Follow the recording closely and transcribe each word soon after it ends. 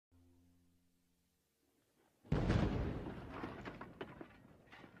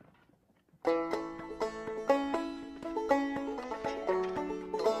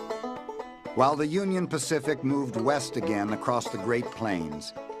While the Union Pacific moved west again across the Great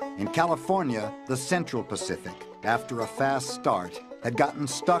Plains, in California, the Central Pacific, after a fast start, had gotten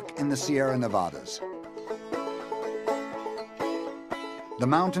stuck in the Sierra Nevadas. The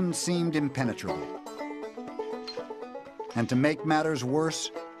mountains seemed impenetrable. And to make matters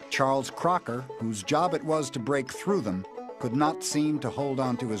worse, Charles Crocker, whose job it was to break through them, could not seem to hold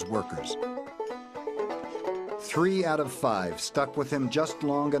on to his workers. 3 out of 5 stuck with him just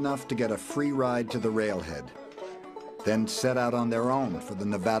long enough to get a free ride to the railhead, then set out on their own for the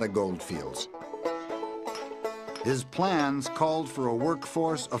Nevada goldfields. His plans called for a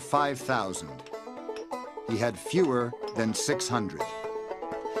workforce of 5,000. He had fewer than 600.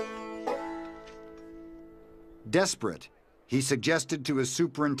 Desperate, he suggested to his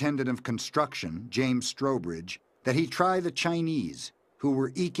superintendent of construction, James Strobridge, that he try the Chinese, who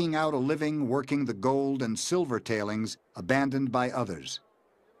were eking out a living working the gold and silver tailings abandoned by others.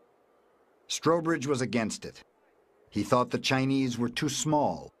 Strobridge was against it. He thought the Chinese were too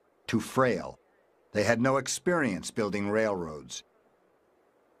small, too frail. They had no experience building railroads.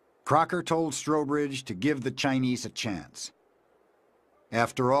 Crocker told Strobridge to give the Chinese a chance.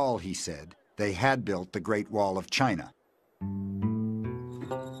 After all, he said, they had built the Great Wall of China.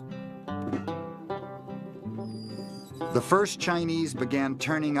 The first Chinese began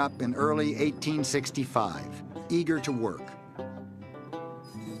turning up in early 1865, eager to work.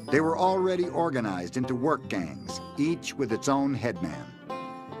 They were already organized into work gangs, each with its own headman.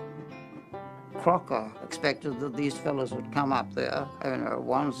 Crocker expected that these fellows would come up there,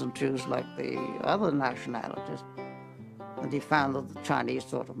 ones and twos like the other nationalities. And he found that the Chinese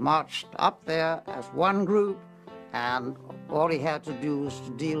sort of marched up there as one group, and all he had to do was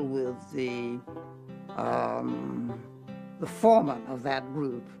to deal with the foreman of that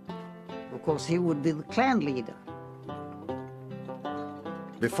group. Of course, he would be the clan leader.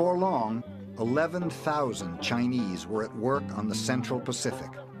 Before long, 11,000 Chinese were at work on the Central Pacific,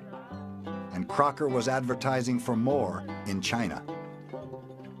 and Crocker was advertising for more in China.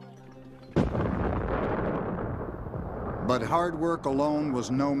 But hard work alone was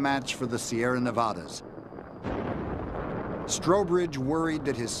no match for the Sierra Nevadas. Strobridge worried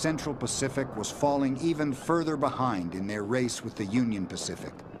that his Central Pacific was falling even further behind in their race with the Union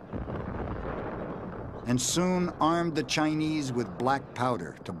Pacific, and soon armed the Chinese with black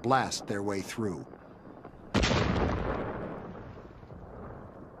powder to blast their way through.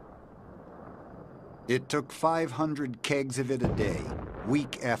 It took 500 kegs of it a day,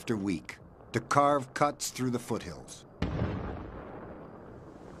 week after week, to carve cuts through the foothills.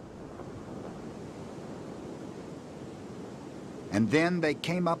 And then they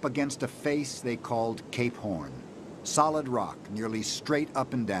came up against a face they called Cape Horn, solid rock nearly straight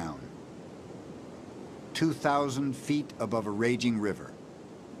up and down, 2,000 feet above a raging river.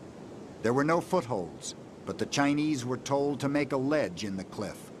 There were no footholds, but the Chinese were told to make a ledge in the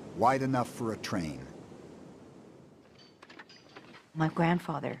cliff, wide enough for a train. My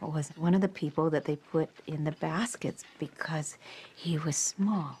grandfather was one of the people that they put in the baskets because he was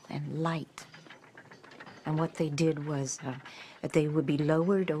small and light. And what they did was they would be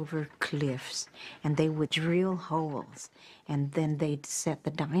lowered over cliffs, and they would drill holes, and then they'd set the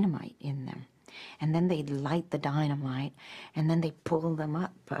dynamite in them. And then they'd light the dynamite, and then they pull them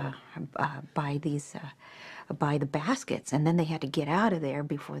up by the baskets, and then they had to get out of there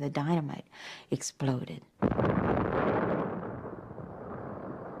before the dynamite exploded.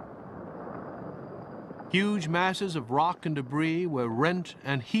 Huge masses of rock and debris were rent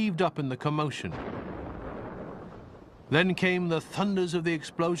and heaved up in the commotion. Then came the thunders of the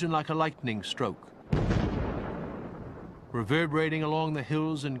explosion like a lightning stroke, reverberating along the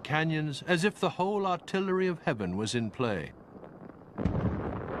hills and canyons as if the whole artillery of heaven was in play.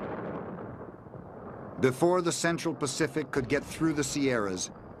 Before the Central Pacific could get through the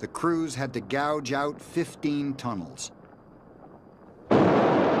Sierras, the crews had to gouge out 15 tunnels.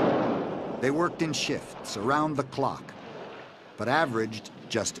 They worked in shifts around the clock, but averaged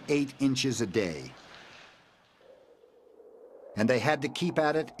just 8 inches a day. And they had to keep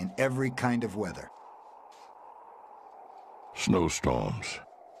at it in every kind of weather. Snowstorms,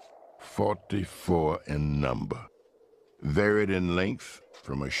 44 in number, varied in length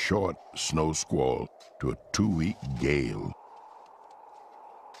from a short snow squall to a 2-week gale.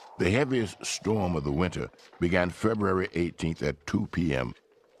 The heaviest storm of the winter began February 18th at 2 p.m.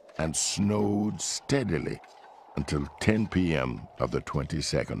 and snowed steadily until 10 p.m. of the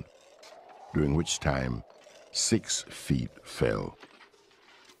 22nd, during which time 6 feet fell.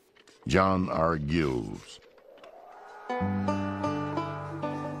 John R. Gills.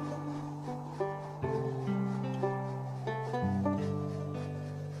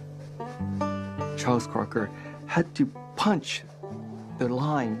 Charles Crocker had to punch the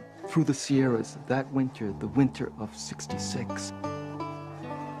line through the Sierras that winter, the winter of '66.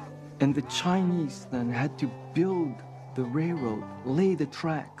 And the Chinese then had to build the railroad, lay the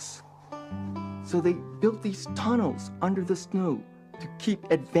tracks. So they built these tunnels under the snow to keep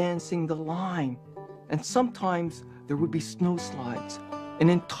advancing the line. And sometimes there would be snow slides. An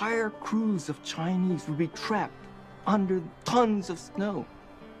entire crews of Chinese would be trapped under tons of snow.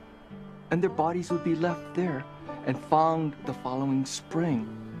 And their bodies would be left there and found the following spring.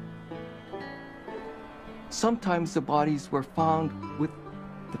 Sometimes the bodies were found with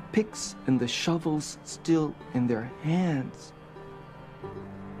the picks and the shovels still in their hands.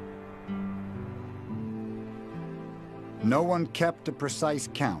 No one kept a precise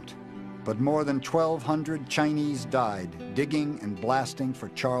count, but more than 1,200 Chinese died digging and blasting for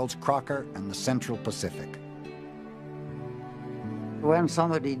Charles Crocker and the Central Pacific. When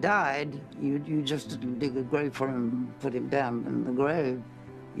somebody died, you just didn't dig a grave for him, put him down in the grave.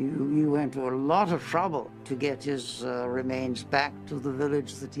 You went to a lot of trouble to get his remains back to the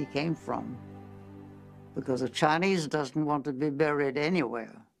village that he came from. Because a Chinese doesn't want to be buried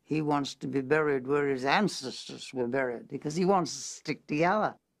anywhere. He wants to be buried where his ancestors were buried, because he wants to stick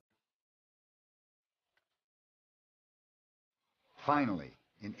together. Finally,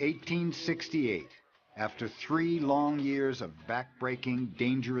 in 1868, after 3 long years of back-breaking,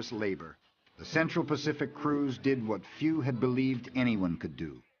 dangerous labor, the Central Pacific crews did what few had believed anyone could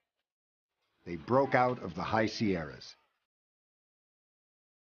do. They broke out of the High Sierras.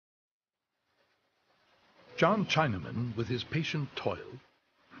 John Chinaman, with his patient toil,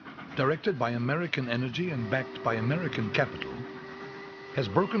 directed by American energy and backed by American capital, has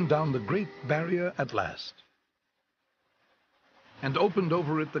broken down the Great Barrier at last and opened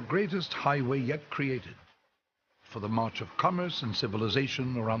over it the greatest highway yet created for the march of commerce and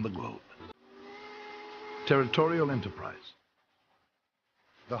civilization around the globe. Territorial enterprise.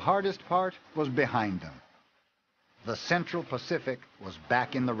 The hardest part was behind them. The Central Pacific was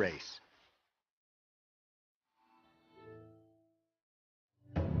back in the race.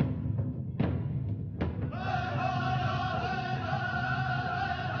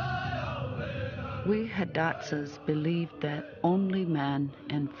 We Hidatsas believed that only man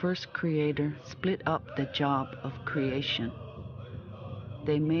and first creator split up the job of creation.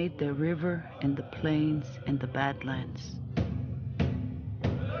 They made the river and the plains and the badlands.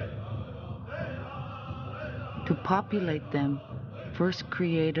 To populate them, first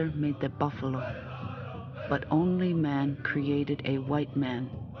creator made the buffalo, but only man created a white man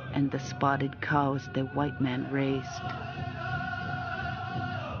and the spotted cows the white man raised.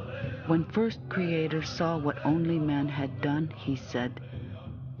 When first creator saw what only man had done, he said,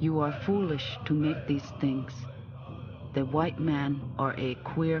 "You are foolish to make these things. The white man are a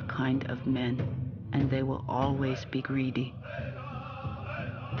queer kind of men, and they will always be greedy."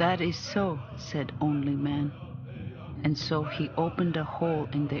 "That is so," said only man. And so he opened a hole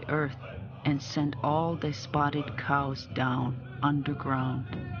in the earth and sent all the spotted cows down underground.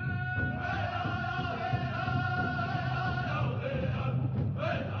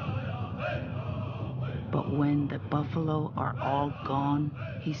 But when the buffalo are all gone,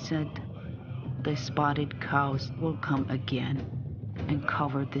 he said, the spotted cows will come again and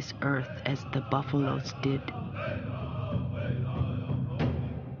cover this earth as the buffaloes did.